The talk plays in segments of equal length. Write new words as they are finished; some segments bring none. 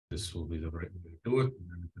this will be the right way to do it, and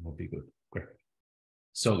everything will be good. Great.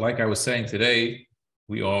 So, like I was saying today,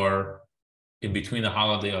 we are in between the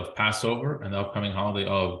holiday of Passover and the upcoming holiday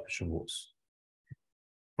of Shavuos.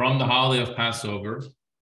 From the holiday of Passover,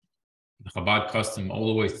 the Chabad custom all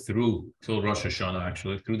the way through till Rosh Hashanah,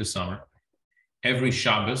 actually, through the summer, every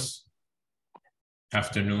Shabbos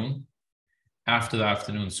afternoon, after the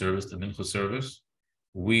afternoon service, the Mincha service,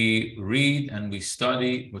 we read and we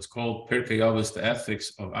study what's called Pirkei Avos, the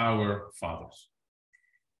ethics of our fathers.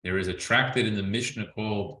 There is a tractate in the Mishnah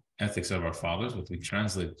called Ethics of Our Fathers, what we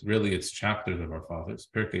translate, really it's chapters of our fathers,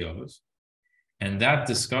 Pirkei Avos. And that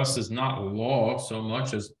discusses not law so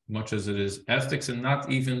much as it is ethics, and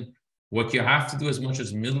not even what you have to do as much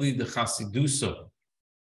as Midli the Chasidusa,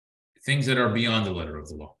 things that are beyond the letter of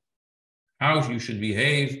the law. How you should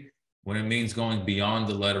behave when it means going beyond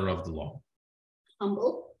the letter of the law.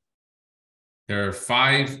 Humble. There are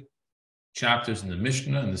 5 chapters in the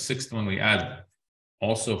Mishnah, and the 6th one we add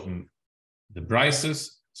also from the Brises.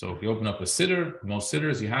 So if you open up a siddur, most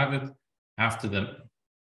siddurs you have it after the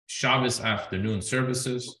Shabbos afternoon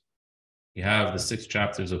services. You have the 6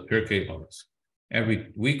 chapters of Pirkei Avos.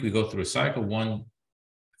 Every week we go through a cycle.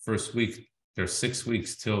 First week, there's 6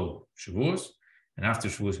 weeks till Shavuos, and after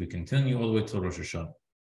Shavuos we continue all the way till Rosh Hashanah.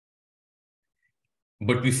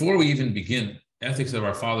 But before we even begin, Ethics of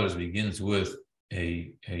Our Fathers begins with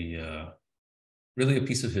really a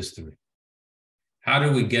piece of history. How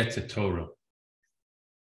do we get to Torah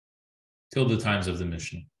till the times of the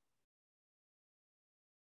Mishnah?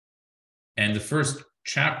 And the first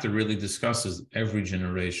chapter really discusses every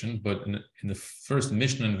generation, but in the first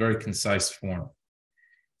Mishnah in very concise form.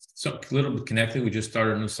 So a little bit connected, we just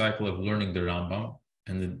started a new cycle of learning the Rambam,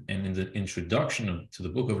 and in the introduction to the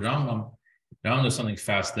book of Rambam does something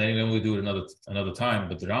fascinating, and we'll do it another time,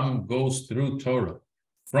 but the Rambam goes through Torah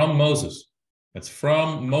from Moses. That's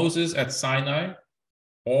from Moses at Sinai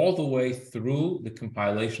all the way through the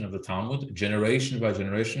compilation of the Talmud, generation by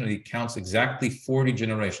generation, and he counts exactly 40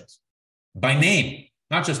 generations. By name,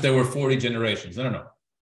 not just there were 40 generations. No.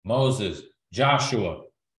 Moses, Joshua,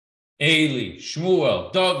 Eli,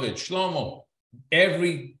 Shmuel, David, Shlomo,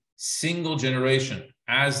 every single generation,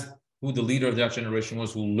 as who the leader of that generation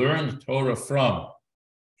was, who learned Torah from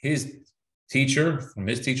his teacher,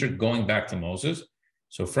 going back to Moses.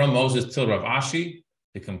 So from Moses till Rav Ashi,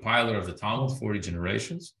 the compiler of the Talmud, 40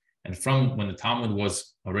 generations. And from when the Talmud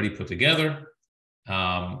was already put together,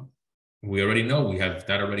 we already know that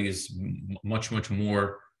already is much, much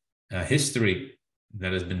more history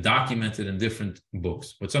that has been documented in different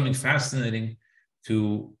books. But something fascinating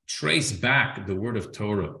to trace back the word of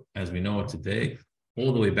Torah as we know it today,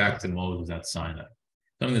 all the way back to Moses at Sinai.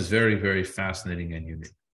 Something that's very, very fascinating and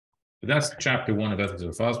unique. But that's chapter 1 of Ethics of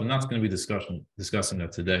Our Fathers. We're not going to be discussing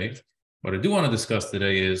that today. What I do want to discuss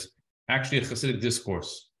today is actually a Hasidic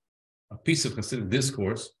discourse, a piece of Hasidic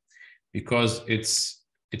discourse, because it's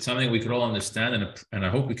something we could all understand, and I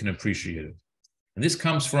hope we can appreciate it. And this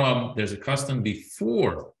comes from, there's a custom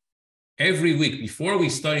every week, before we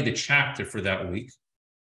study the chapter for that week,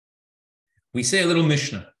 we say a little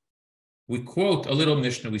Mishnah. We quote a little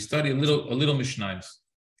Mishnah. We study a little Mishnayos.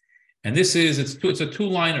 And it's a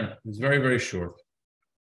 2-liner. It's very, very short.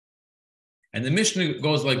 And the Mishnah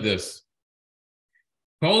goes like this.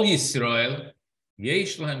 Kol Yisrael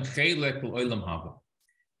yesh lahem chelek l'olam haba.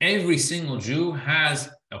 Every single Jew has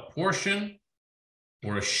a portion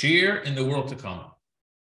or a share in the world to come.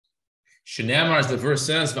 Shneimar, as the verse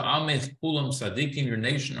says, v'amech kulam tzadikim, your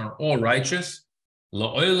nation are all righteous.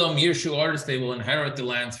 La'olam yirshu artists, they will inherit the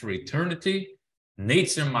land for eternity.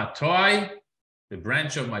 Neitzer matoi, the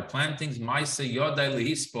branch of my plantings, ma'aseh yodai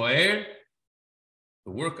lehispoer,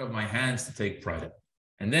 the work of my hands to take pride in.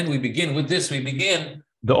 And then we begin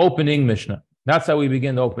the opening Mishnah. That's how we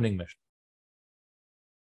begin the opening Mishnah.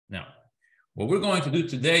 Now, what we're going to do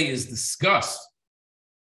today is discuss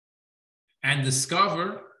and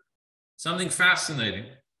discover something fascinating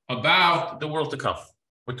about the world to come.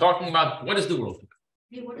 We're talking about what is the world to come.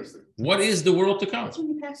 Hey, what is it? What is the world to come?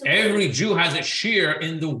 Every Jew has a share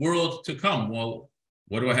in the world to come. Well,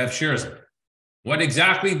 what do I have shares in? What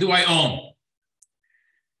exactly do I own?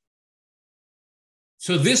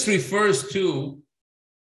 So this refers to,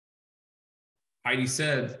 Heidi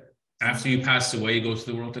said, after you pass away, you go to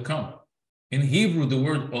the world to come. In Hebrew, the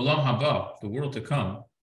word olam haba, the world to come,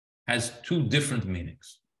 has 2 different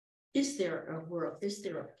meanings. Is there a world? Is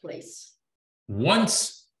there a place?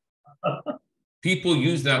 Once people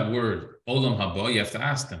use that word, olam haba, you have to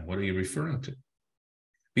ask them, what are you referring to?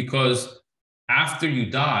 Because after you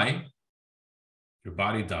die, your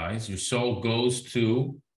body dies, your soul goes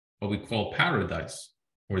to what we call paradise,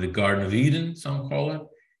 or the Garden of Eden, some call it,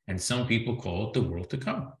 And some people call it the world to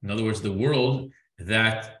come. In other words, the world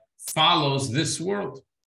that follows this world.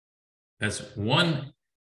 That's one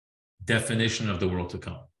definition of the world to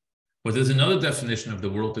come. But there's another definition of the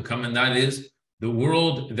world to come, and that is the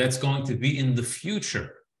world that's going to be in the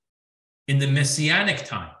future, in the messianic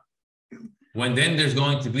time, when then there's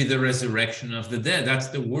going to be the resurrection of the dead. That's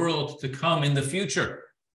the world to come in the future,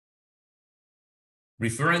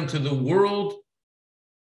 referring to the world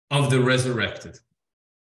of the resurrected.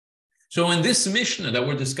 So in this Mishnah that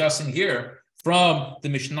we're discussing here from the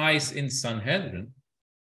Mishnais in Sanhedrin,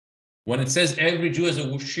 when it says every Jew has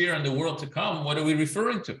a share in the world to come, what are we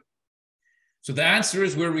referring to? So the answer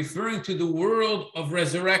is we're referring to the world of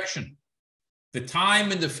resurrection, the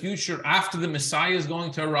time in the future after the Messiah is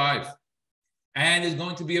going to arrive, and is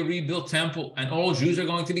going to be a rebuilt temple, and all Jews are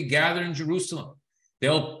going to be gathered in Jerusalem.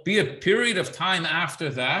 There'll be a period of time after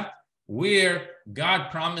that where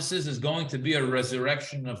God promises is going to be a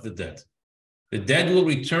resurrection of the dead. The dead will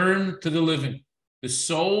return to the living. The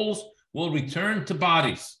souls will return to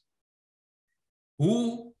bodies.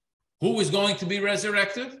 Who is going to be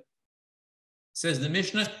resurrected? Says the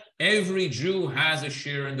Mishnah, every Jew has a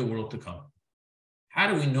share in the world to come. How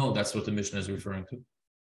do we know that's what the Mishnah is referring to?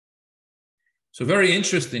 So very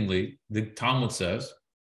interestingly, the Talmud says,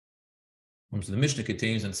 so the Mishnah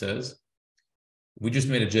continues and says, we just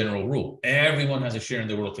made a general rule. Everyone has a share in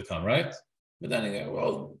the world to come, right? But then again,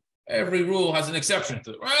 well, every rule has an exception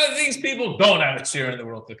to it. Well, these people don't have a share in the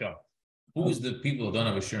world to come. Who's the people who don't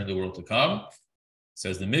have a share in the world to come?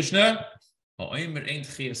 Says the Mishnah,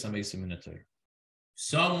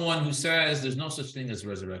 someone who says there's no such thing as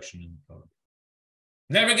resurrection in the Torah.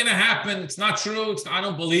 Never going to happen. It's not true. I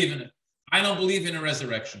don't believe in it. I don't believe in a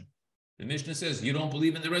resurrection. The Mishnah says, you don't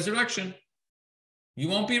believe in the resurrection, you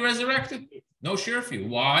won't be resurrected. No share for you.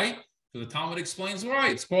 Why? So the Talmud explains why.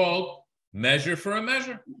 It's called measure for a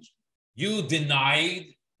measure. You denied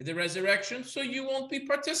the resurrection, so you won't be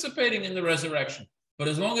participating in the resurrection. But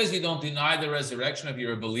as long as you don't deny the resurrection, if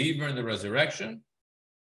you're a believer in the resurrection,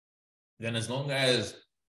 then as long as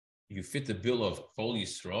you fit the bill of Kol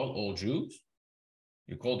Yisrael, all Jews,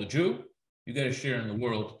 you're called a Jew, you get a share in the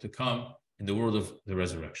world to come, in the world of the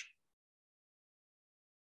resurrection.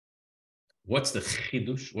 What's the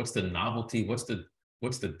chidush? What's the novelty? What's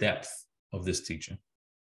the depth of this teaching?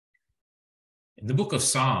 In the book of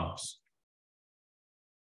Psalms,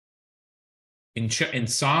 in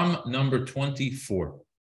Psalm number 24,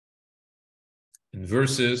 in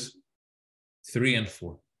verses 3 and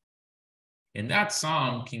 4, in that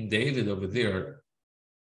psalm, King David over there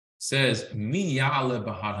says, Mi ya'ale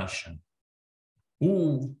b'har Hashem,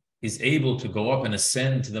 who is able to go up and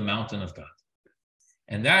ascend to the mountain of God.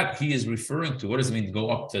 And that he is referring to, what does it mean to go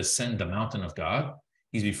up to ascend the mountain of God?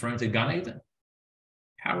 He's referring to Gan Eden,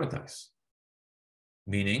 paradise.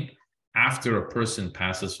 Meaning, after a person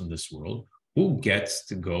passes from this world, who gets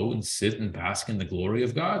to go and sit and bask in the glory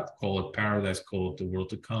of God? Call it paradise, call it the world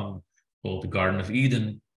to come, call it the Garden of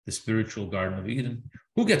Eden, the spiritual Garden of Eden.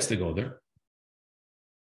 Who gets to go there?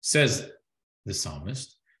 Says the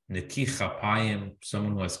psalmist, Neki chapayim,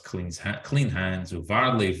 someone who has clean hands,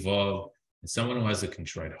 uvar levav, and someone who has a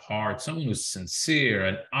contrite heart, someone who's sincere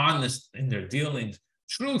and honest in their dealings,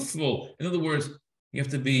 truthful. In other words, you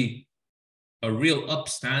have to be a real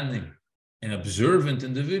upstanding and observant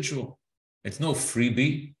individual. It's no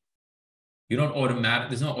freebie. There's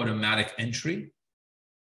no automatic entry.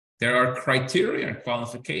 There are criteria and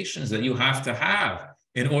qualifications that you have to have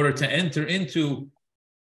in order to enter into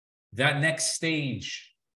that next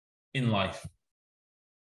stage in life.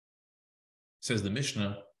 Says the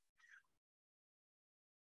Mishnah,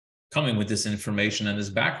 coming with this information and this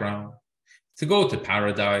background, to go to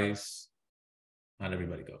paradise, not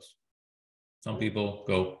everybody goes. Some people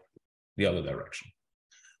go the other direction.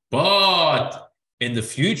 But in the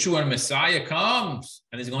future, when Messiah comes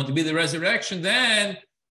and it's going to be the resurrection, then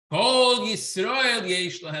Kol Yisrael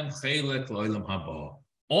yesh lahem chelek lo'olam haba.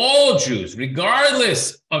 All Jews,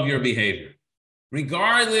 regardless of your behavior,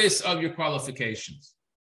 regardless of your qualifications,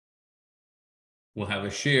 will have a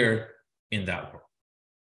share in that world.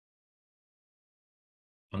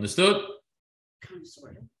 Understood? Kind of,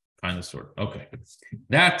 sort of. Kind of, sort of. Okay.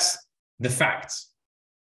 That's the facts.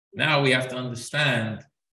 Now we have to understand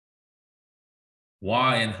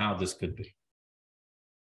why and how this could be.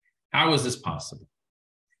 How is this possible?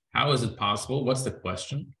 How is it possible? What's the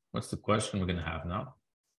question? What's the question we're going to have now?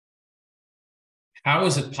 How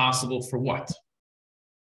is it possible for what?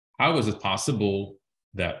 How is it possible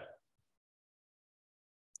that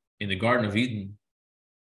in the Garden of Eden,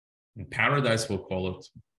 in paradise we'll call it,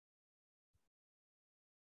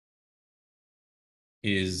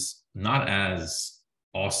 is not as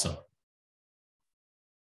awesome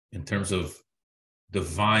in terms of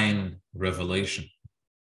divine revelation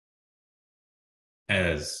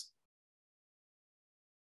as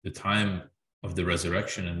the time of the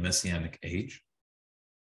resurrection and messianic age,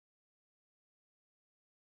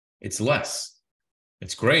 it's less.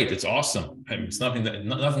 It's great. It's awesome. I mean, it's nothing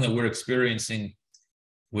that we're experiencing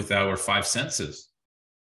with our five senses.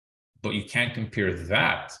 But you can't compare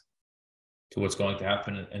that to what's going to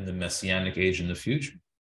happen in the messianic age in the future.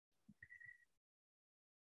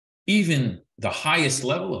 Even the highest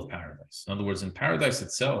level of paradise, in other words, in paradise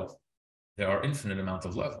itself, there are infinite amount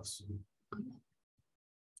of levels.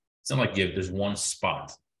 It's not like there's one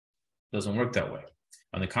spot. It doesn't work that way.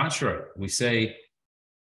 On the contrary, we say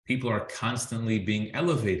people are constantly being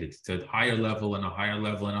elevated to a higher level and a higher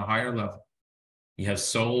level and a higher level. You have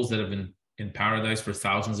souls that have been in paradise for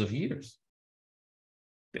thousands of years.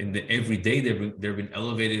 Every day they've been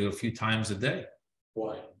elevated a few times a day.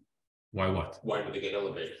 Why? Why what? Why do they get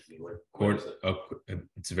elevated?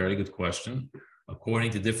 It's a very good question.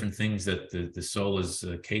 According to different things that the soul is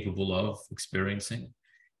capable of experiencing,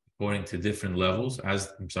 according to different levels,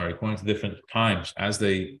 according to different times, as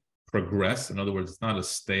they progress. In other words, it's not a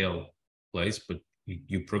stale place, but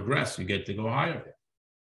you progress, you get to go higher.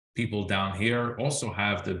 People down here also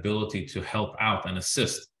have the ability to help out and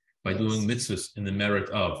assist by doing mitzvahs in the merit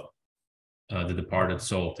of the departed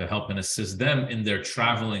soul, to help and assist them in their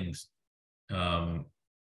travelings in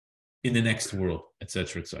the next world,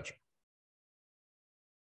 etc., etc.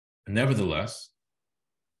 Nevertheless,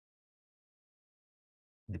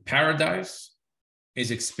 the paradise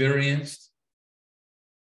is experienced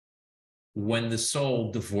when the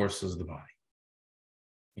soul divorces the body.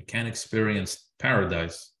 You can't experience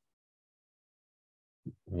paradise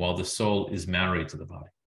while the soul is married to the body,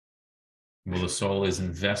 while the soul is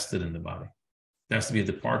invested in the body. There has to be a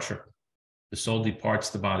departure. The soul departs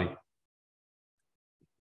the body.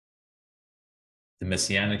 The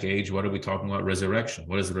messianic age, what are we talking about? Resurrection.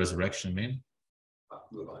 What does the resurrection mean?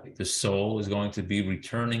 The body. The soul is going to be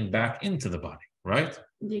returning back into the body, right?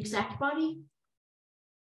 The exact body?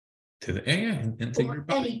 Into your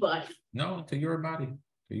body. Anybody. No, into your body.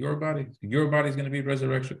 To your body. Your body is going to be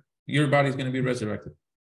resurrection. Your body is going to be resurrected.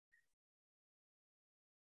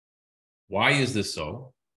 Why is this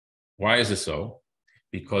so? Why is this so?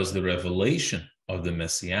 Because the revelation of the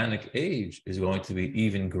messianic age is going to be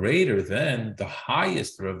even greater than the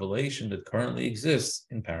highest revelation that currently exists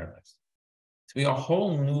in paradise. To be a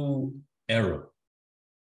whole new era.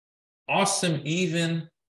 Awesome even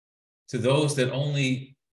to those that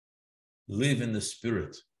only live in the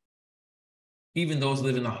spirit. Even those who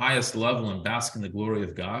live in the highest level and bask in the glory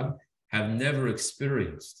of God have never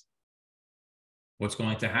experienced what's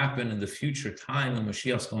going to happen in the future time when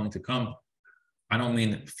Mashiach is going to come. I don't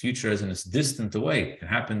mean future as in it's distant away. It can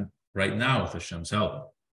happen right now with Hashem's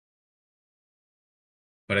help.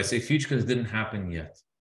 But I say future because it didn't happen yet.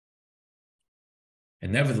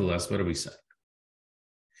 And nevertheless, what do we say?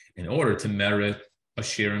 In order to merit a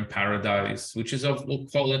share in paradise, which is of, we'll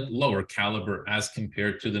call it lower caliber as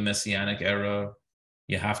compared to the Messianic era,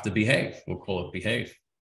 you have to behave. We'll call it behave.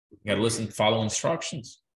 You got to listen, follow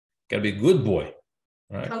instructions. You got to be a good boy,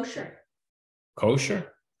 right? Kosher.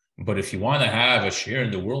 Kosher. But if you want to have a share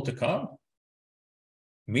in the world to come,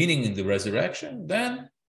 meaning in the resurrection, then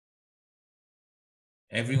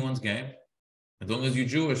everyone's game. As long as you're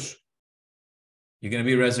Jewish, you're going to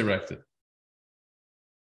be resurrected.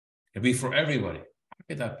 It'll be for everybody. How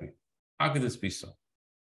could that be? How could this be so?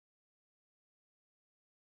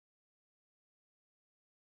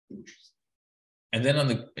 And then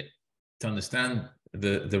to understand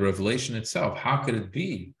the revelation itself, how could it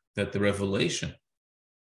be that the revelation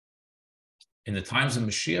in the times of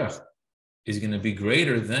Mashiach is going to be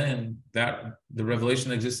greater than that the revelation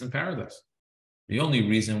that exists in paradise? The only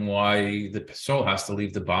reason why the soul has to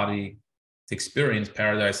leave the body to experience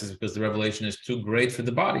paradise is because the revelation is too great for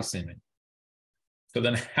the body, seeming. So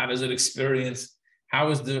then how does it experience?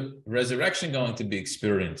 How is the resurrection going to be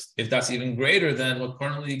experienced if that's even greater than what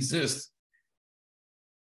currently exists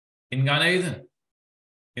in Gan Eden,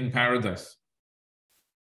 in paradise?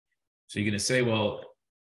 So you're going to say, well,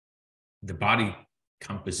 the body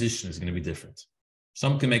composition is going to be different.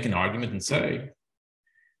 Some can make an argument and say,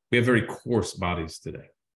 we have very coarse bodies today.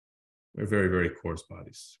 We're very, very coarse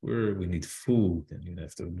bodies. We need food, and you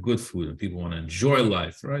have to have good food, and people want to enjoy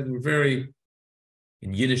life, right? We're very,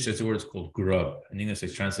 in Yiddish, there's a word called grub. In English,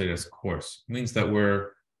 it's translated as coarse. It means that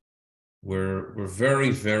we're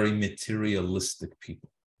very, very materialistic people.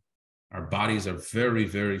 Our bodies are very,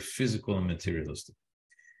 very physical and materialistic.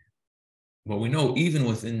 But we know even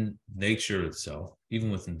within nature itself,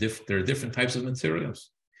 even within there are different types of materials.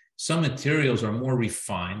 Some materials are more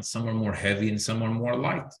refined, some are more heavy, and some are more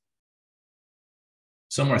light.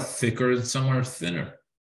 Some are thicker and some are thinner.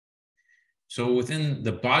 So within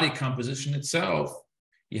the body composition itself,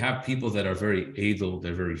 you have people that are very edel,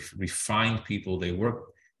 they're very refined people, they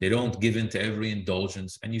don't give in to every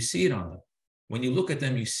indulgence, and you see it on them. When you look at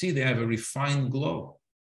them, you see they have a refined glow.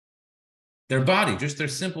 Their body, just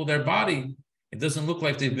their body, it doesn't look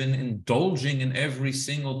like they've been indulging in every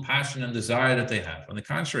single passion and desire that they have. On the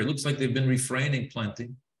contrary, it looks like they've been refraining plenty.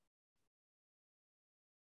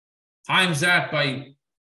 Times that by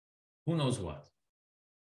who knows what.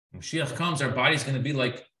 When Mashiach comes, our body's going to be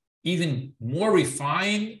like even more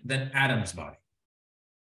refined than Adam's body.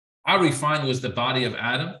 How refined was the body of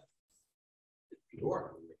Adam?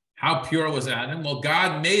 Pure. How pure was Adam? Well,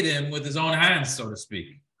 God made him with his own hands, so to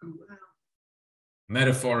speak.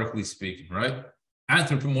 Metaphorically speaking, right?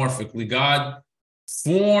 Anthropomorphically, God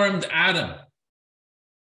formed Adam.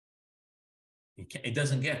 It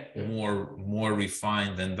doesn't get more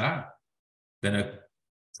refined than that, than a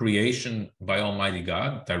creation by Almighty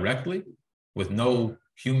God directly, with no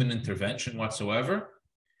human intervention whatsoever.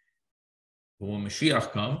 But when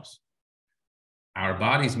Mashiach comes, our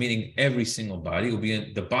bodies, meaning every single body,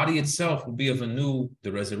 the body itself will be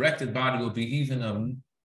the resurrected body will be even a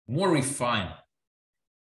more refined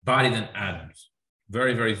body than Adam's.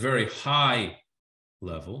 Very, very, very high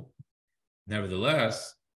level.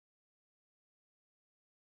 Nevertheless,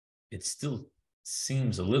 it still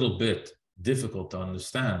seems a little bit difficult to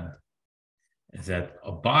understand that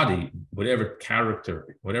a body, whatever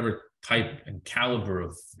character, whatever type and caliber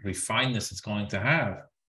of refinedness it's going to have,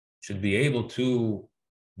 should be able to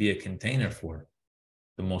be a container for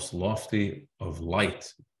the most lofty of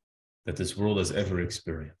light that this world has ever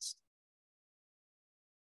experienced.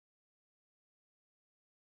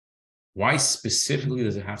 Why specifically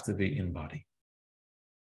does it have to be in body?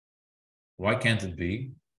 Why can't it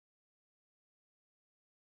be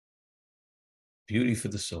beauty for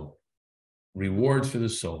the soul, reward for the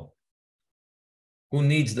soul? Who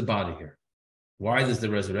needs the body here? Why does the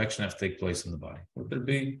resurrection have to take place in the body? Would there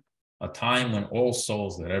be a time when all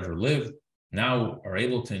souls that ever lived now are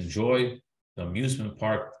able to enjoy the amusement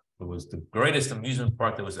park that was the greatest amusement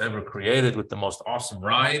park that was ever created, with the most awesome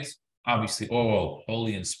rides, obviously all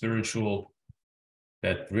holy and spiritual,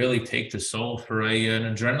 that really take the soul for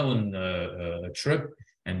an adrenaline trip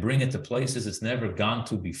and bring it to places it's never gone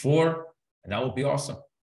to before, and that would be awesome.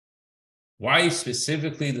 Why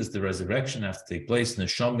specifically does the resurrection have to take place?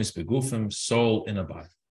 Neshamis begufim, soul in a body.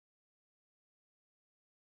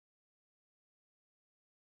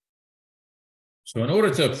 So in order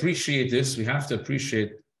to appreciate this, we have to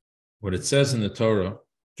appreciate what it says in the Torah,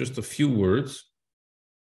 just a few words,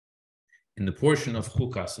 in the portion of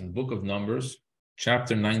Chukas, in the book of Numbers,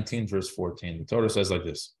 chapter 19, verse 14. The Torah says like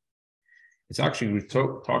this. It's actually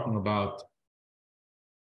talking about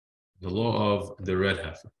the law of the red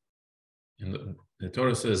heifer. And the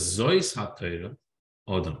Torah says, Zois ha-Torah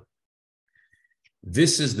Odom.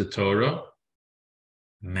 This is the Torah,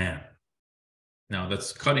 man. Now,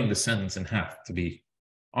 that's cutting the sentence in half, to be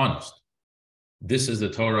honest. This is the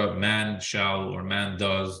Torah, man shall or man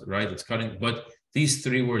does, right? It's cutting, but these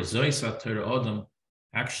three words, Zois ha-Torah Odom,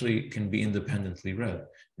 actually can be independently read.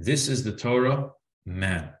 This is the Torah,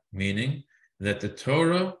 man, meaning that the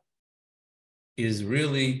Torah is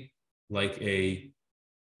really like a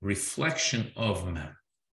reflection of man.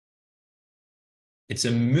 It's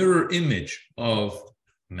a mirror image of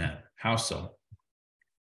man. How so?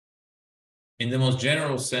 In the most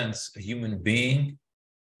general sense, a human being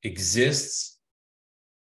exists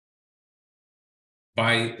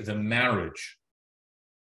by the marriage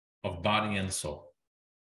of body and soul.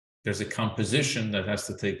 There's a composition that has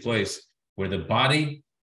to take place where the body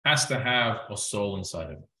has to have a soul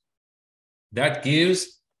inside of it. That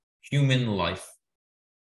gives human life.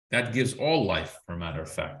 That gives all life, for a matter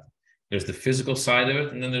of fact. There's the physical side of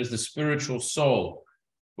it, and then there's the spiritual soul.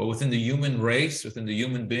 But within the human race, within the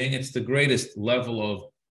human being, it's the greatest level of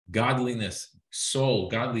godliness, soul,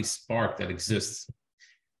 godly spark that exists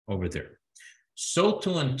over there. So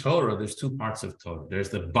too in Torah, there's two parts of Torah. There's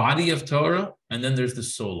the body of Torah, and then there's the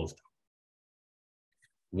soul of Torah.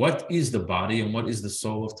 What is the body and what is the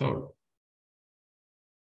soul of Torah?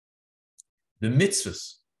 The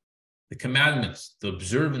mitzvahs, the commandments, the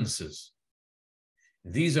observances,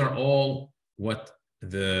 these are all what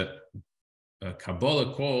the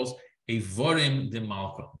Kabbalah calls a vorim de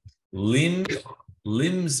malka,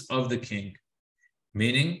 limbs of the king,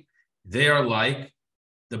 meaning they are like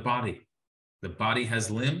the body. The body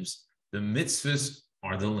has limbs, the mitzvahs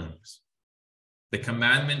are the limbs. The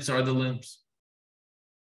commandments are the limbs.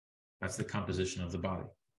 That's the composition of the body.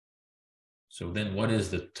 So then what is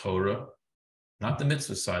the Torah? Not the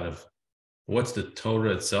mitzvah side of it. What's the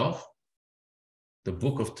Torah itself? The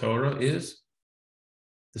book of Torah is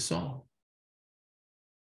the soul.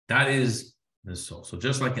 That is the soul. So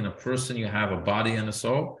just like in a person, you have a body and a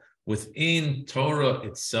soul. Within Torah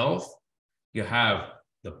itself, you have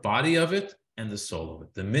the body of it and the soul of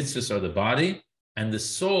it. The mitzvahs are the body, and the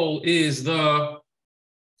soul is the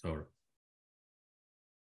Torah.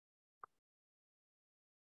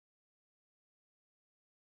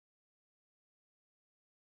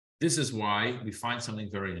 This is why we find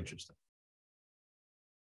something very interesting.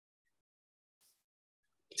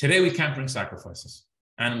 Today we can't bring sacrifices,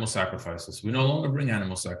 animal sacrifices. We no longer bring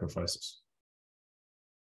animal sacrifices.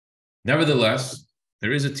 Nevertheless,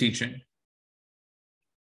 there is a teaching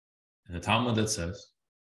in the Talmud that says,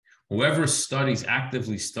 whoever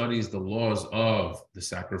actively studies the laws of the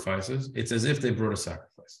sacrifices, it's as if they brought a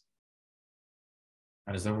sacrifice.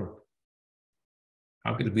 How does that work?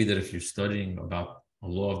 How could it be that if you're studying about a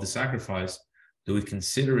law of the sacrifice, do we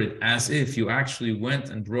consider it as if you actually went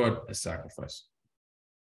and brought a sacrifice?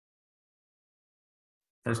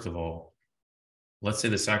 First of all, let's say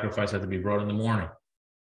the sacrifice had to be brought in the morning.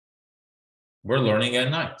 We're learning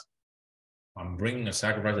at night. I'm bringing a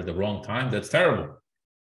sacrifice at the wrong time. That's terrible,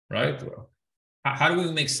 right? How do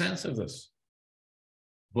we make sense of this?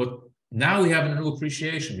 But now we have a new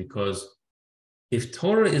appreciation, because if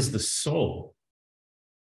Torah is the soul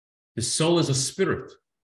is a spirit.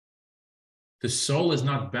 The soul is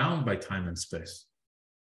not bound by time and space.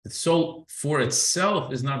 The soul for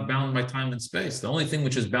itself is not bound by time and space. The only thing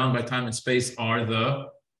which is bound by time and space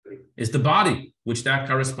is the body, which that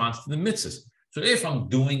corresponds to the mitzvahs. So if I'm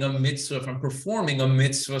doing a mitzvah, if I'm performing a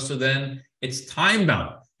mitzvah, so then it's time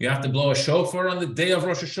bound. You have to blow a shofar on the day of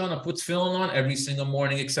Rosh Hashanah, put tefillin on every single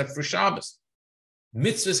morning except for Shabbos.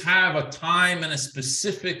 Mitzvahs have a time and a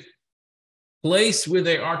specific place where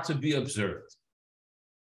they are to be observed.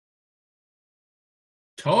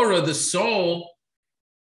 Torah, the soul,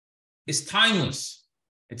 is timeless.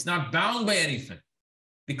 It's not bound by anything,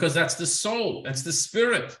 because that's the soul, that's the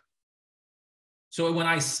spirit. So when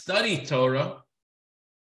I study Torah,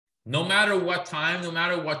 no matter what time, no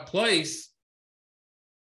matter what place,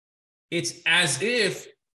 it's as if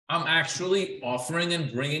I'm actually offering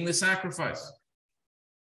and bringing the sacrifice.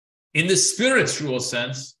 In the spiritual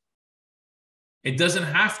sense, it doesn't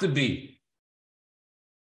have to be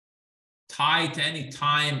tied to any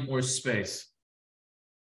time or space.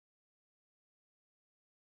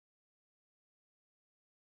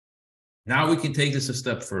 Now we can take this a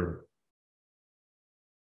step further.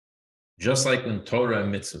 Just like in Torah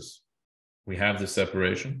and mitzvahs, we have the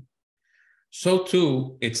separation. So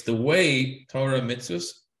too, it's the way Torah and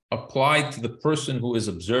mitzvahs apply to the person who is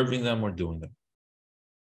observing them or doing them.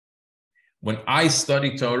 When I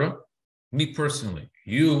study Torah, me personally,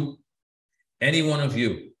 you, any one of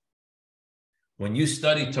you, when you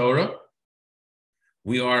study Torah,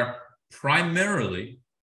 we are primarily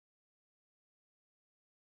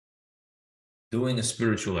doing a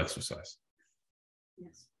spiritual exercise.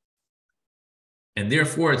 Yes. And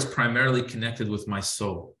therefore, it's primarily connected with my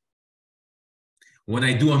soul. When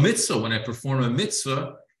I do a mitzvah, when I perform a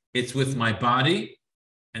mitzvah, it's with my body,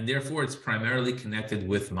 and therefore it's primarily connected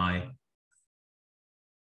with my.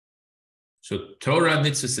 So Torah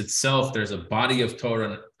mitzvahs itself, there's a body of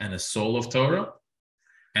Torah and a soul of Torah.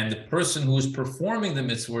 And the person who is performing the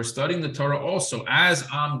mitzvah or studying the Torah also, as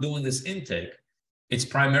I'm doing this intake, it's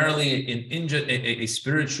primarily a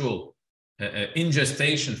spiritual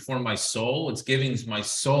ingestation for my soul. It's giving my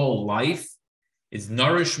soul life. It's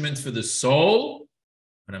nourishment for the soul.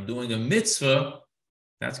 When I'm doing a mitzvah,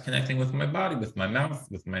 that's connecting with my body, with my mouth,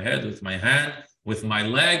 with my head, with my hand, with my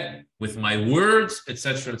leg, with my words,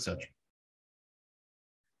 etc., etc.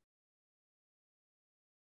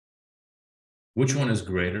 Which one is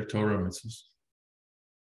greater, Torah or mitzvahs?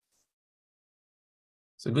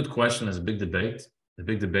 It's a good question. There's a big debate.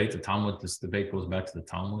 The Talmud, this debate goes back to the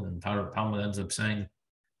Talmud, and Talmud ends up saying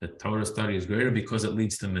that Torah study is greater because it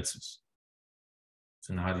leads to mitzvahs.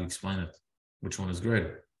 So now how do you explain it? Which one is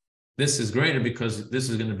greater? This is greater because this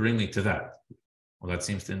is going to bring me to that. Well, that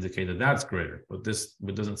seems to indicate that that's greater, but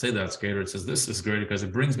it doesn't say that's greater. It says this is greater because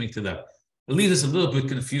it brings me to that. It leaves us a little bit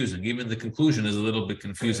confusing. Even the conclusion is a little bit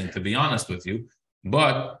confusing, to be honest with you.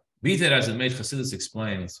 But be that as it may, Chassidus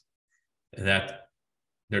explains that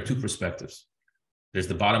there are two perspectives. There's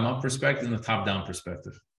the bottom-up perspective and the top-down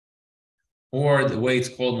perspective. Or the way it's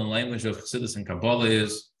called in the language of Chassidus and Kabbalah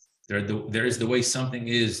is, there is the way something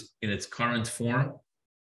is in its current form,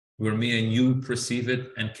 where me and you perceive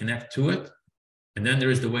it and connect to it. And then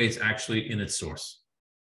there is the way it's actually in its source.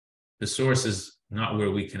 The source is not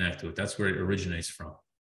where we connect to it. That's where it originates from.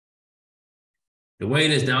 The way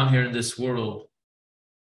it is down here in this world,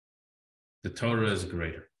 the Torah is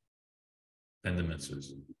greater than the mitzvahs.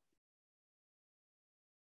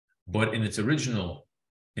 But in its original,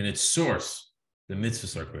 in its source, the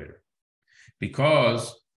mitzvahs are greater.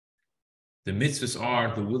 Because the mitzvahs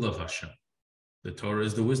are the will of Hashem. The Torah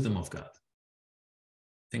is the wisdom of God.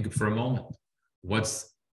 Think for a moment.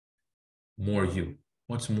 What's more you?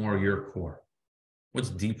 What's more your core? What's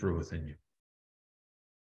deeper within you?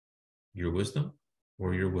 Your wisdom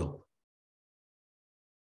or your will?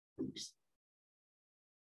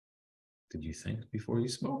 Did you think before you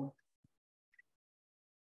spoke?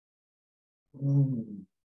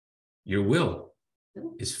 Your will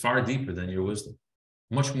is far deeper than your wisdom,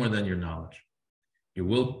 much more than your knowledge. Your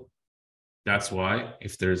will, that's why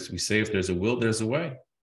we say if there's a will, there's a way.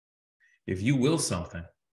 If you will something,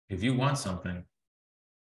 if you want something,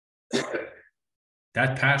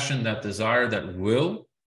 that passion, that desire, that will,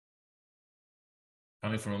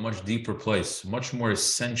 coming from a much deeper place, much more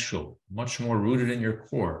essential, much more rooted in your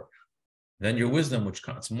core than your wisdom, which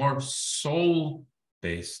it's more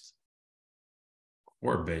soul-based,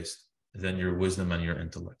 core-based than your wisdom and your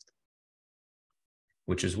intellect.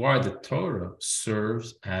 Which is why the Torah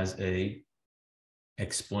serves as a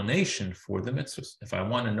explanation for the mitzvahs. If I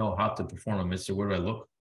want to know how to perform a mitzvah, where do I look?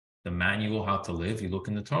 The manual, how to live, you look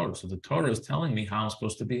in the Torah. So the Torah is telling me how I'm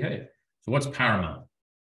supposed to behave. So what's paramount?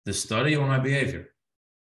 The study or my behavior?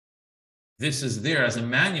 This is there as a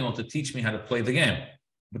manual to teach me how to play the game.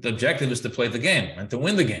 But the objective is to play the game and to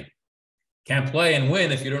win the game. Can't play and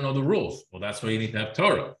win if you don't know the rules. Well, that's why you need to have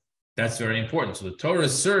Torah. That's very important. So the Torah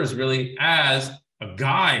serves really as a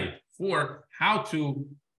guide for how to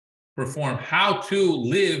perform, how to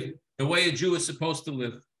live the way a Jew is supposed to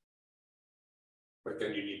live. But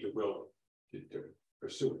then you need the will to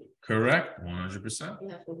pursue it. Correct, 100%. You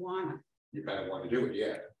have to want it. You gotta want to do it,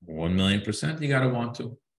 yeah. 1,000,000% you got to want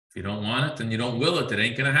to. If you don't want it, then you don't will it. It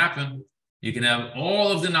ain't going to happen. You can have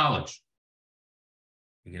all of the knowledge.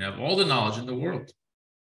 You can have all the knowledge in the world.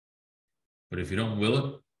 But if you don't will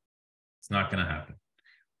it, it's not going to happen.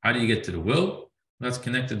 How do you get to the will? That's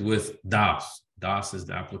connected with das. Das is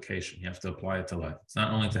the application. You have to apply it to life. It's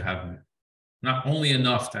not only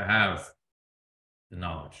enough to have the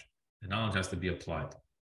knowledge. The knowledge has to be applied.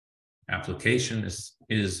 Application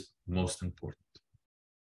is most important.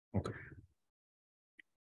 Okay.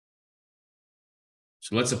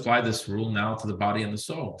 So let's apply this rule now to the body and the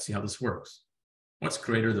soul. See how this works. What's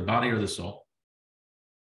greater, the body or the soul?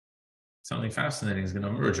 Something fascinating is going to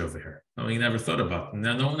emerge over here. Something you never thought about.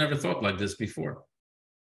 No one ever thought like this before.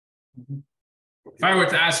 If I were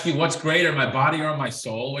to ask you what's greater, my body or my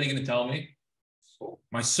soul, what are you going to tell me?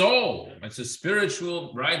 My soul. It's a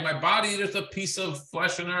spiritual, right? My body is just a piece of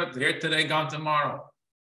flesh and earth, here today, gone tomorrow.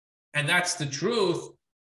 And that's the truth.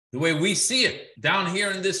 The way we see it, down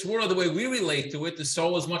here in this world, the way we relate to it, the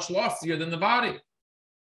soul is much loftier than the body.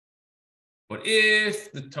 But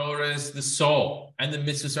if the Torah is the soul and the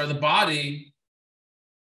mitzvahs are the body,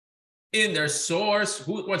 in their source,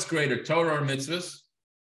 what's greater, Torah or mitzvahs?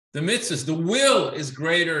 The mitzvahs, the will is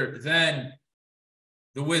greater than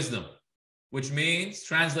the wisdom, which means,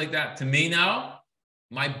 translate that to me now,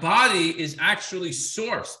 my body is actually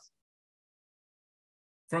sourced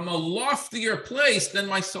from a loftier place than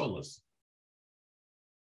my soul is.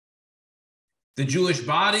 The Jewish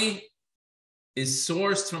body is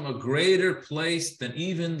sourced from a greater place than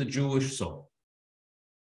even the Jewish soul.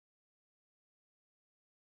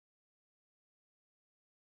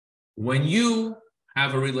 When you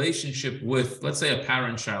have a relationship with, let's say, a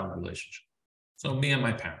parent-child relationship. So me and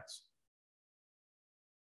my parents.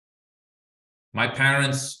 My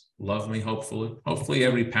parents love me, hopefully. Hopefully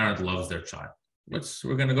every parent loves their child.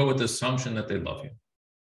 We're going to go with the assumption that they love you.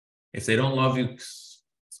 If they don't love you, it's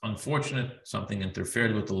unfortunate, something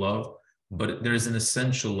interfered with the love, but there's an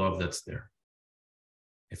essential love that's there.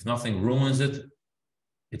 If nothing ruins it,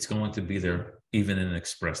 it's going to be there even in an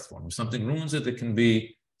expressed form. If something ruins it, it can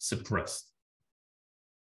be suppressed.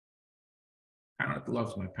 Parent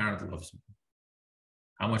loves my parent loves me.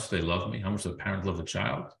 How much they love me, how much the parent loves the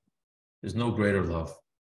child, there's no greater love.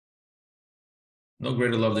 No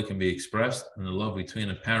greater love that can be expressed than the love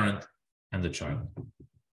between a parent and the child.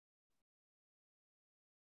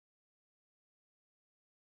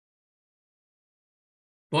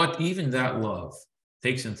 But even that love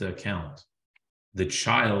takes into account the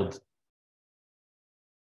child.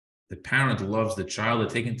 The parent loves the child.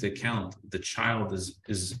 They take into account the child is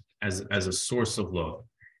as a source of love,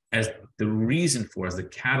 as the reason for, as the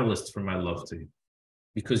catalyst for my love to you,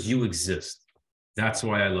 because you exist. That's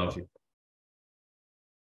why I love you.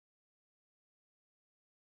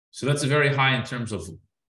 So that's very high in terms of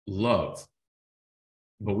love.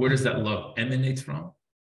 But where does that love emanate from?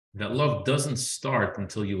 That love doesn't start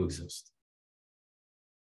until you exist.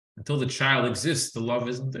 Until the child exists, the love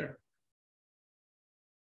isn't there.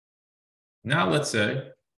 Now let's say,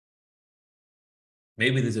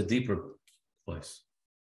 maybe there's a deeper place.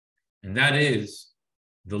 And that is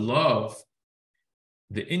the love,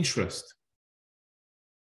 the interest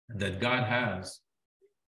that God has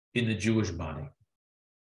in the Jewish body.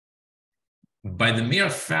 By the mere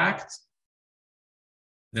fact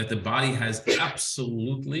that the body has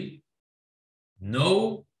absolutely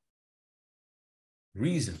no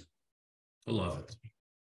reason to love it,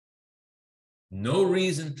 no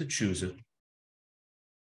reason to choose it.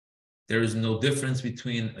 There is no difference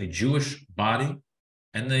between a Jewish body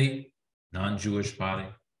and a non-Jewish body.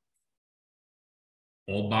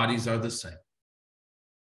 All bodies are the same.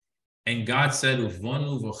 And God said,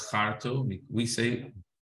 Uvonu v'charto, we say,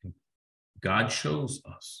 God chose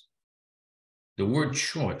us. The word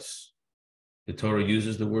choice, the Torah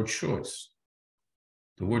uses the word choice.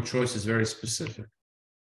 The word choice is very specific.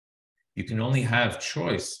 You can only have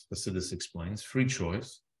choice, Hasidus explains, free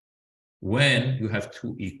choice, when you have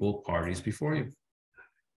two equal parties before you.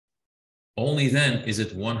 Only then is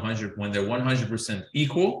it 100, when they're 100%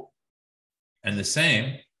 equal and the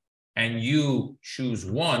same, and you choose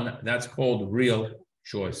one, that's called real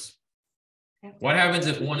choice. What happens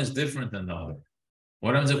if one is different than the other?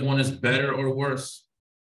 What happens if one is better or worse?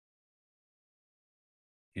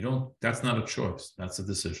 That's not a choice, that's a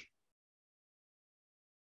decision.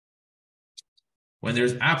 When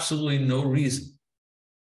there's absolutely no reason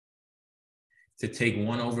to take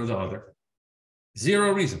one over the other,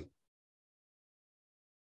 zero reason.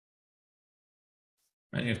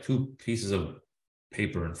 And you have two pieces of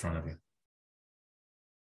paper in front of you.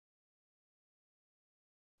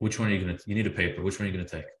 Which one are you need a paper, which one are you going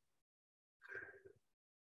to take?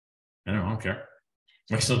 I don't care.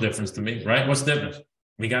 Makes no difference to me, right? What's the difference?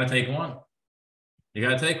 We got to take one. You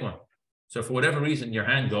got to take one. So for whatever reason, your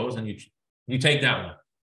hand goes and you take that one.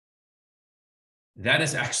 That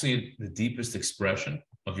is actually the deepest expression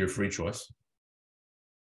of your free choice.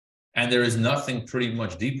 And there is nothing pretty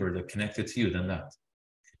much deeper that connected to you than that.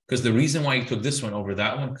 Because the reason why you took this one over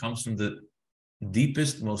that one comes from the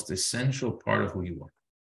deepest, most essential part of who you are.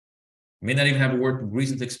 You may not even have a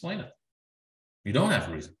reason to explain it. You don't have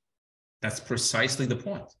a reason. That's precisely the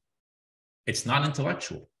point. It's not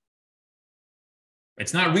intellectual.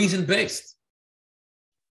 It's not reason-based.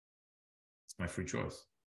 It's my free choice.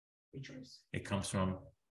 Free choice. It comes from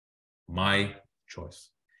my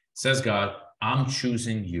choice. Says God, I'm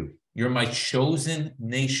choosing you. You're my chosen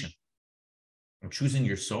nation. I'm choosing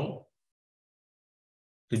your soul.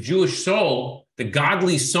 The Jewish soul, the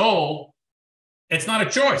godly soul, it's not a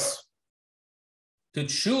choice. To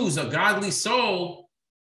choose a godly soul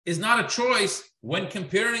is not a choice when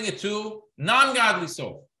comparing it to non-godly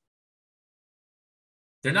soul.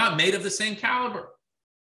 They're not made of the same caliber.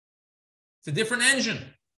 It's a different engine.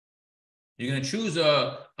 You're going to choose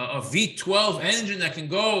a V12 engine that can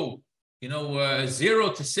go,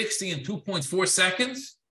 0 to 60 in 2.4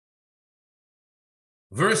 seconds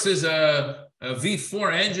versus a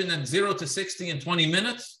V4 engine at 0 to 60 in 20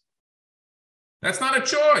 minutes. That's not a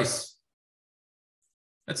choice.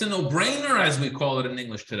 That's a no-brainer, as we call it in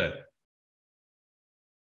English today.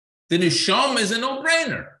 The neshama is a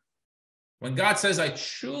no-brainer. When God says, I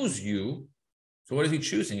choose you, so what is he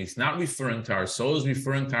choosing? He's not referring to our soul, he's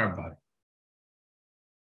referring to our body.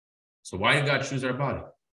 So why did God choose our body?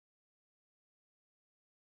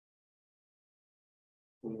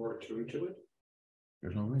 When we're attuned to it?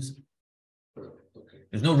 There's no reason. Oh, okay.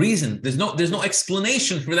 There's no reason. There's no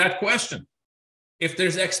explanation for that question. If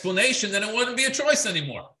there's explanation, then it wouldn't be a choice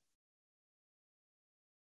anymore.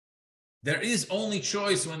 There is only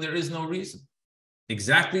choice when there is no reason.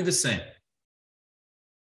 Exactly the same.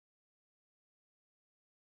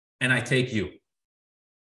 And I take you.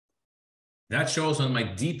 That shows on my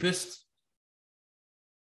deepest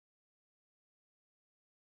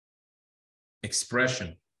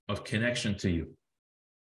expression of connection to you.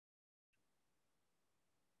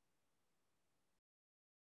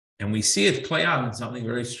 And we see it play out in something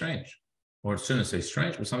very strange. Or I shouldn't say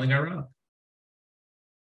strange, but something ironic.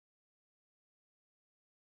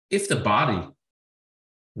 If the body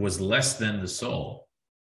was less than the soul,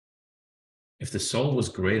 if the soul was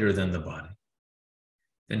greater than the body,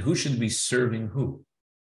 then who should be serving who?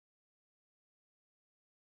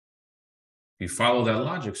 If you follow that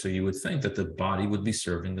logic, so you would think that the body would be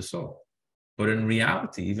serving the soul. But in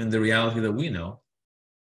reality, even the reality that we know,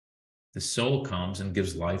 the soul comes and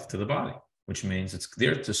gives life to the body, which means it's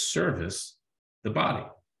there to service the body.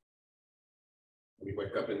 We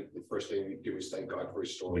wake up and the first thing we do is thank God for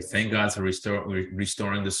restoring. We thank God for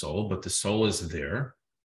restoring the soul, but the soul is there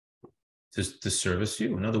to service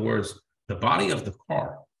you. In other words, the body of the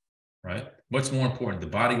car, right? What's more important, the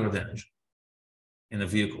body or the engine? In a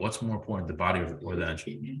vehicle, what's more important, the body or the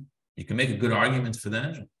engine? You can make a good argument for the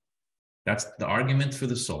engine. That's the argument for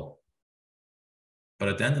the soul. But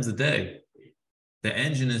at the end of the day, the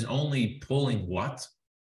engine is only pulling what?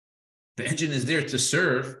 The engine is there to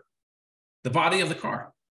serve the body of the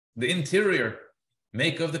car, the interior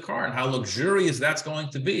make of the car, and how luxurious that's going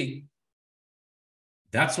to be.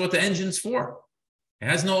 That's what the engine's for. It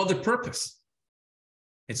has no other purpose.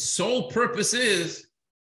 Its sole purpose is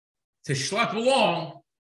to schlep along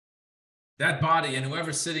that body and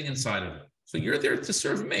whoever's sitting inside of it. So you're there to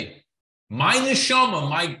serve me. My neshama,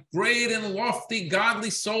 my great and lofty, godly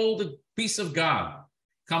soul, the piece of God,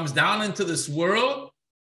 comes down into this world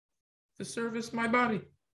to service my body.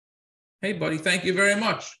 Hey, buddy, thank you very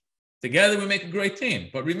much. Together we make a great team.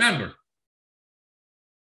 But remember,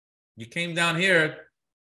 you came down here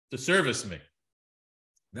to service me.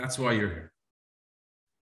 That's why you're here.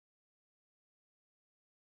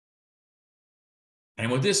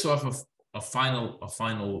 And with this, off of a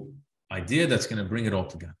final idea that's going to bring it all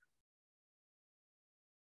together.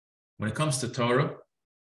 When it comes to Torah,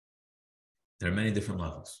 there are many different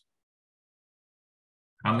levels.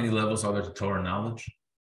 How many levels are there to Torah knowledge?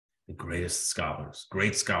 The greatest scholars,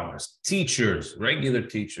 great scholars, teachers, regular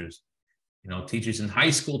teachers, teachers in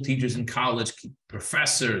high school, teachers in college,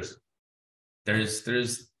 professors.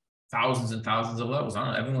 There's thousands and thousands of levels. I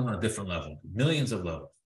don't know, everyone's on a different level, millions of levels.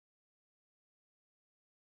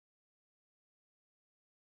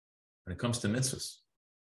 When it comes to mitzvahs,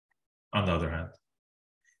 on the other hand,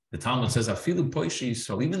 the Talmud says, "Afilu poishi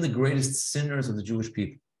yisrael," even the greatest sinners of the Jewish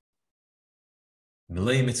people,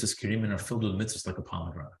 milei mitzvahs kirimin, are filled with mitzvahs like a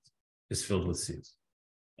pomegranate is filled with seeds.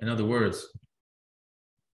 In other words,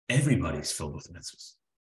 everybody's filled with mitzvahs.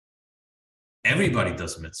 Everybody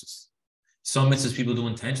does mitzvahs. Some mitzvahs people do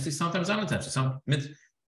intentionally, sometimes unintentionally.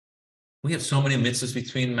 We have so many mitzvahs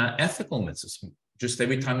between ethical mitzvahs. Just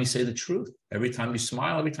every time you say the truth, every time you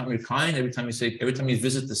smile, every time you're kind, every time you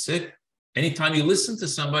visit the sick, anytime you listen to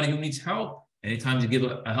somebody who needs help, anytime you give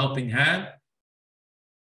a helping hand,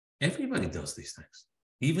 everybody does these things.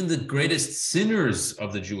 Even the greatest sinners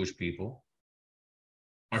of the Jewish people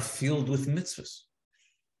are filled with mitzvahs.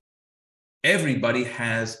 Everybody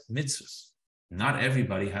has mitzvahs. Not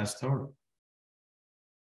everybody has Torah.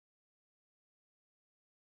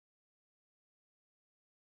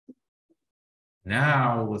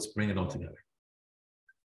 Now let's bring it all together.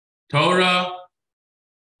 Torah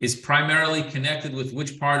is primarily connected with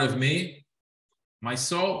which part of me? My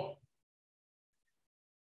soul.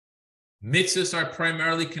 Mitzvahs are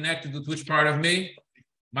primarily connected with which part of me?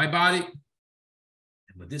 My body.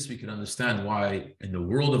 And with this we can understand why in the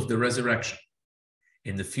world of the resurrection,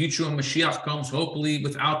 in the future when Mashiach comes, hopefully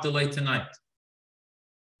without delay tonight,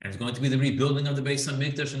 and it's going to be the rebuilding of the Beis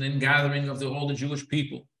HaMikdash and the ingathering of all the Jewish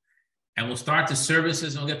people, and we'll start the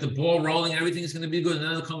services and we'll get the ball rolling, everything is going to be good, and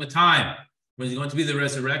then there'll come a time when it's going to be the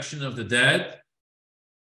resurrection of the dead.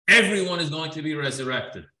 Everyone is going to be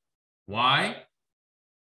resurrected. Why?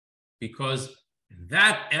 Because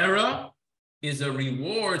that era is a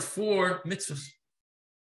reward for mitzvahs.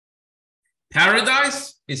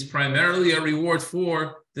 Paradise is primarily a reward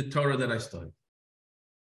for the Torah that I studied.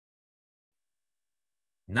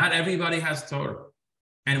 Not everybody has Torah.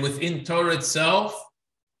 And within Torah itself,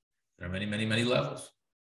 there are many, many, many levels.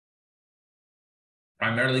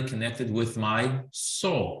 Primarily connected with my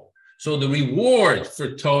soul. So the reward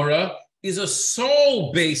for Torah is a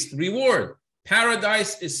soul-based reward.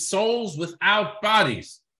 Paradise is souls without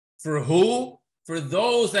bodies. For who? For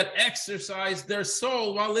those that exercise their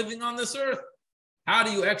soul while living on this earth. How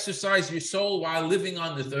do you exercise your soul while living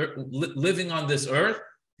on this earth?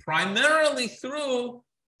 Primarily through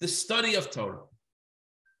the study of Torah.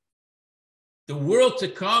 The world to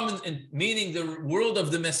come, and meaning the world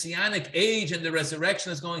of the Messianic age and the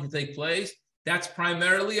resurrection is going to take place, that's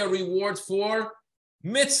primarily a reward for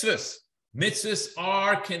mitzvahs. Mitzvahs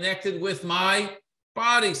are connected with my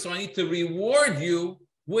body, so I need to reward you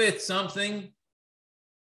with something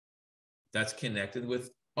that's connected with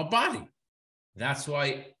a body. That's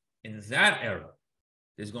why in that era,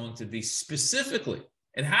 there's going to be specifically,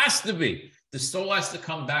 it has to be, the soul has to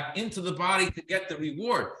come back into the body to get the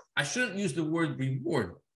reward. I shouldn't use the word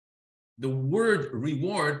reward. The word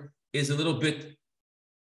reward is a little bit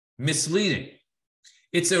misleading.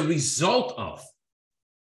 It's a result of.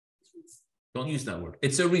 Don't use that word.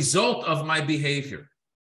 It's a result of my behavior.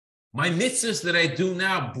 My mitzvahs that I do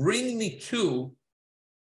now bring me to,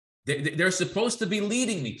 they're supposed to be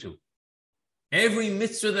leading me to. Every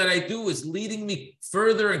mitzvah that I do is leading me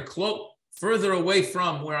further and further away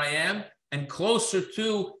from where I am and closer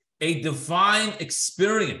to a divine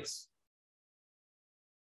experience.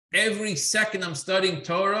 Every second I'm studying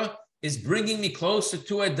Torah is bringing me closer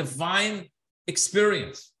to a divine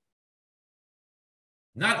experience.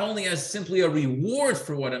 Not only as simply a reward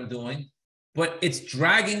for what I'm doing, but it's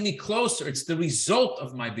dragging me closer. It's the result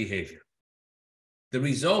of my behavior. The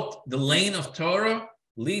result, the lane of Torah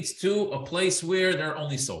leads to a place where there are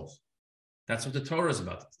only souls. That's what the Torah is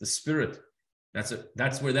about. It's the spirit.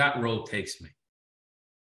 That's where that road takes me.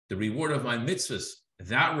 The reward of my mitzvahs,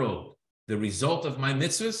 that road, the result of my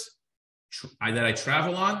mitzvahs that I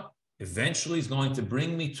travel on, eventually is going to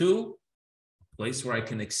bring me to a place where I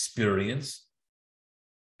can experience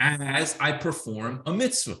as I perform a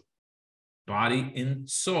mitzvah. Body in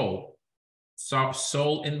soul,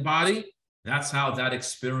 soul in body, that's how that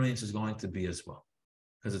experience is going to be as well.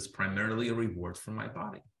 Because it's primarily a reward for my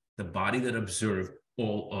body, the body that observed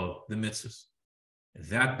all of the mitzvahs.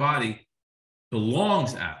 That body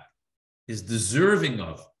belongs at, is deserving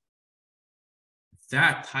of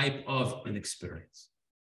that type of an experience.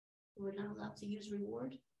 We're not allowed to use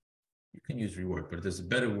reward. You can use reward, but there's a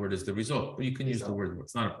better word is the result. But you can use the word,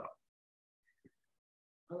 it's not a problem.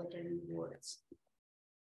 I like any rewards.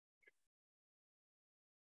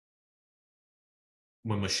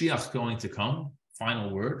 When Mashiach's going to come,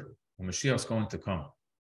 final word, when Mashiach's going to come,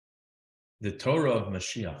 the Torah of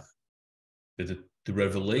Mashiach, the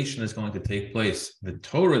revelation is going to take place. The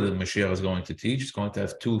Torah that Mashiach is going to teach is going to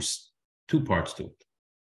have two parts to it.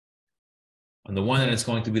 On the one hand, it's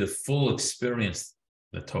going to be the full experience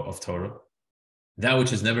of Torah, that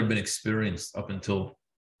which has never been experienced up until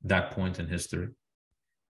that point in history.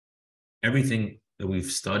 Everything that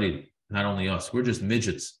we've studied, not only us, we're just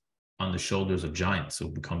midgets on the shoulders of giants who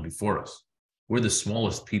have come before us. We're the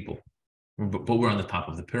smallest people, but we're on the top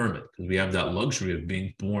of the pyramid because we have that luxury of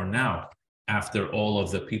being born now after all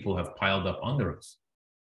of the people have piled up under us.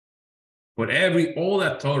 But all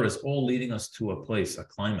that Torah is all leading us to a place, a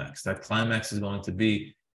climax. That climax is going to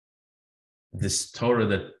be this Torah,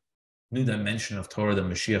 that new dimension of Torah that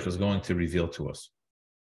Mashiach is going to reveal to us.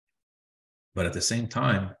 But at the same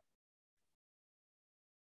time,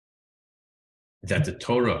 that the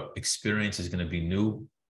Torah experience is going to be new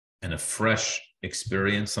and a fresh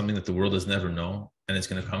experience, something that the world has never known. And it's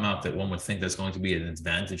going to come out that one would think that's going to be an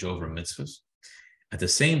advantage over mitzvahs. At the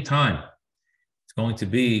same time, it's going to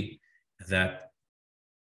be that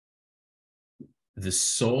the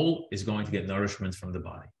soul is going to get nourishment from the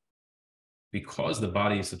body. Because the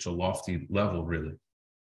body is such a lofty level, really.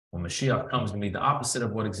 When Mashiach comes, it's going to be the opposite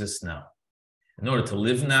of what exists now. In order to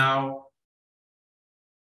live now,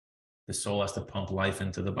 the soul has to pump life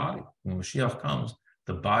into the body. When Mashiach comes,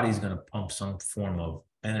 the body is going to pump some form of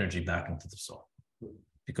energy back into the soul.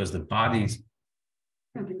 Because the body's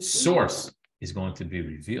source is going to be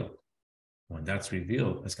revealed. When that's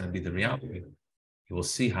revealed, that's going to be the reality. You will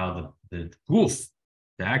see how the goof,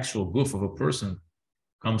 the actual goof of a person,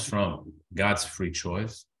 comes from God's free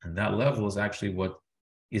choice. And that level is actually what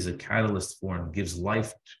is a catalyst for and gives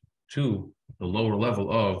life to the lower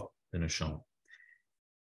level of the neshama.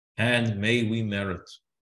 And may we merit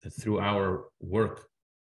that through our work,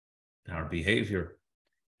 our behavior,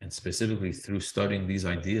 and specifically through studying these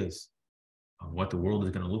ideas on what the world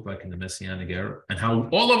is going to look like in the Messianic era, and how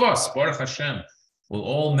all of us, Baruch Hashem, will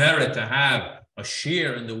all merit to have a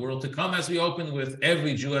share in the world to come, as we opened with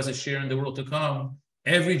every Jew has a share in the world to come.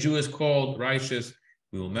 Every Jew is called righteous.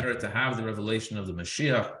 We will merit to have the revelation of the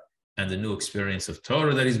Mashiach and the new experience of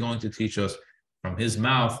Torah that he's going to teach us from his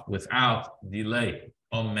mouth without delay.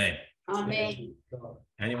 Amen. Amen.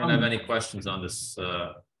 Anyone have any questions on this?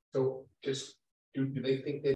 So just, do they think that